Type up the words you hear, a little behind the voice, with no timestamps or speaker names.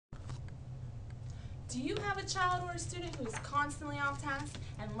Do you have a child or a student who is constantly off task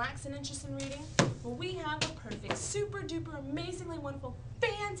and lacks an interest in reading? Well, we have a perfect, super duper, amazingly wonderful,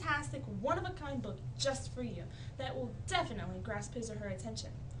 fantastic, one-of-a-kind book just for you that will definitely grasp his or her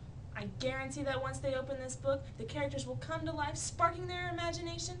attention. I guarantee that once they open this book, the characters will come to life, sparking their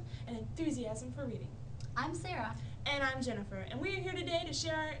imagination and enthusiasm for reading. I'm Sarah. And I'm Jennifer, and we are here today to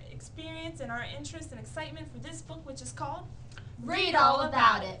share our experience and our interest and excitement for this book, which is called Read All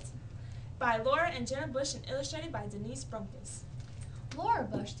About It, by Laura and Jenna Bush and illustrated by Denise Brunkus. Laura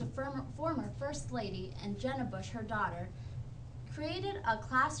Bush, the former First Lady, and Jenna Bush, her daughter, created a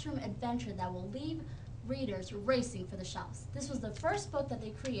classroom adventure that will leave readers racing for the shelves. This was the first book that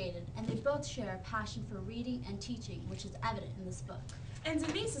they created, and they both share a passion for reading and teaching, which is evident in this book. And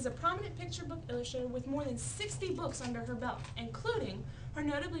Denise is a prominent picture book illustrator with more than 60 books under her belt, including her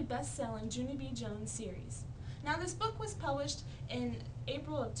notably best-selling Junie B. Jones series. Now, this book was published in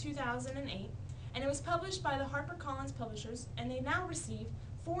April of 2008, and it was published by the HarperCollins Publishers, and they now receive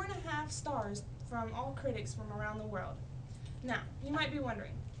 4.5 stars from all critics from around the world. Now, you might be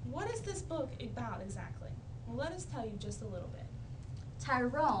wondering, what is this book about exactly? Well, let us tell you just a little bit.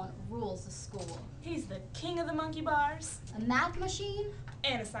 Tyrone rules the school. He's the king of the monkey bars, A math machine,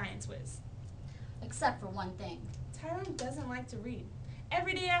 and a science whiz. except for one thing. Tyrone doesn't like to read.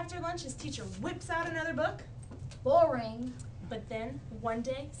 Every day after lunch, his teacher whips out another book. Boring. But then, one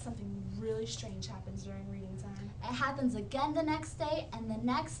day, something really strange happens during reading time. It happens again the next day, and the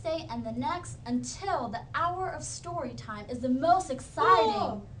next day, and the next, until the hour of story time is the most exciting.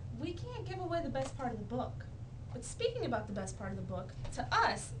 Whoa! We can't give away the best part of the book. But speaking about the best part of the book, to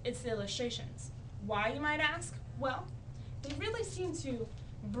us, it's the illustrations. Why, you might ask? Well, they really seem to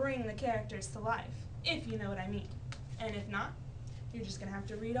bring the characters to life, if you know what I mean. And if not, you're just going to have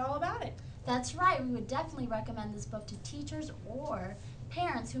to read all about it. That's right, we would definitely recommend this book to teachers or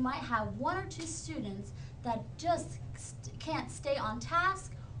parents who might have one or two students that just can't stay on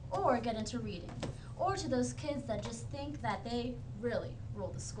task or get into reading, or to those kids that just think that they really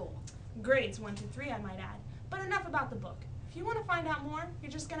rule the school. Grades 1 through 3, I might add. But enough about the book. If you want to find out more,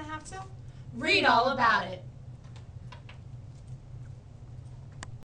 you're just going to have to Read all about it.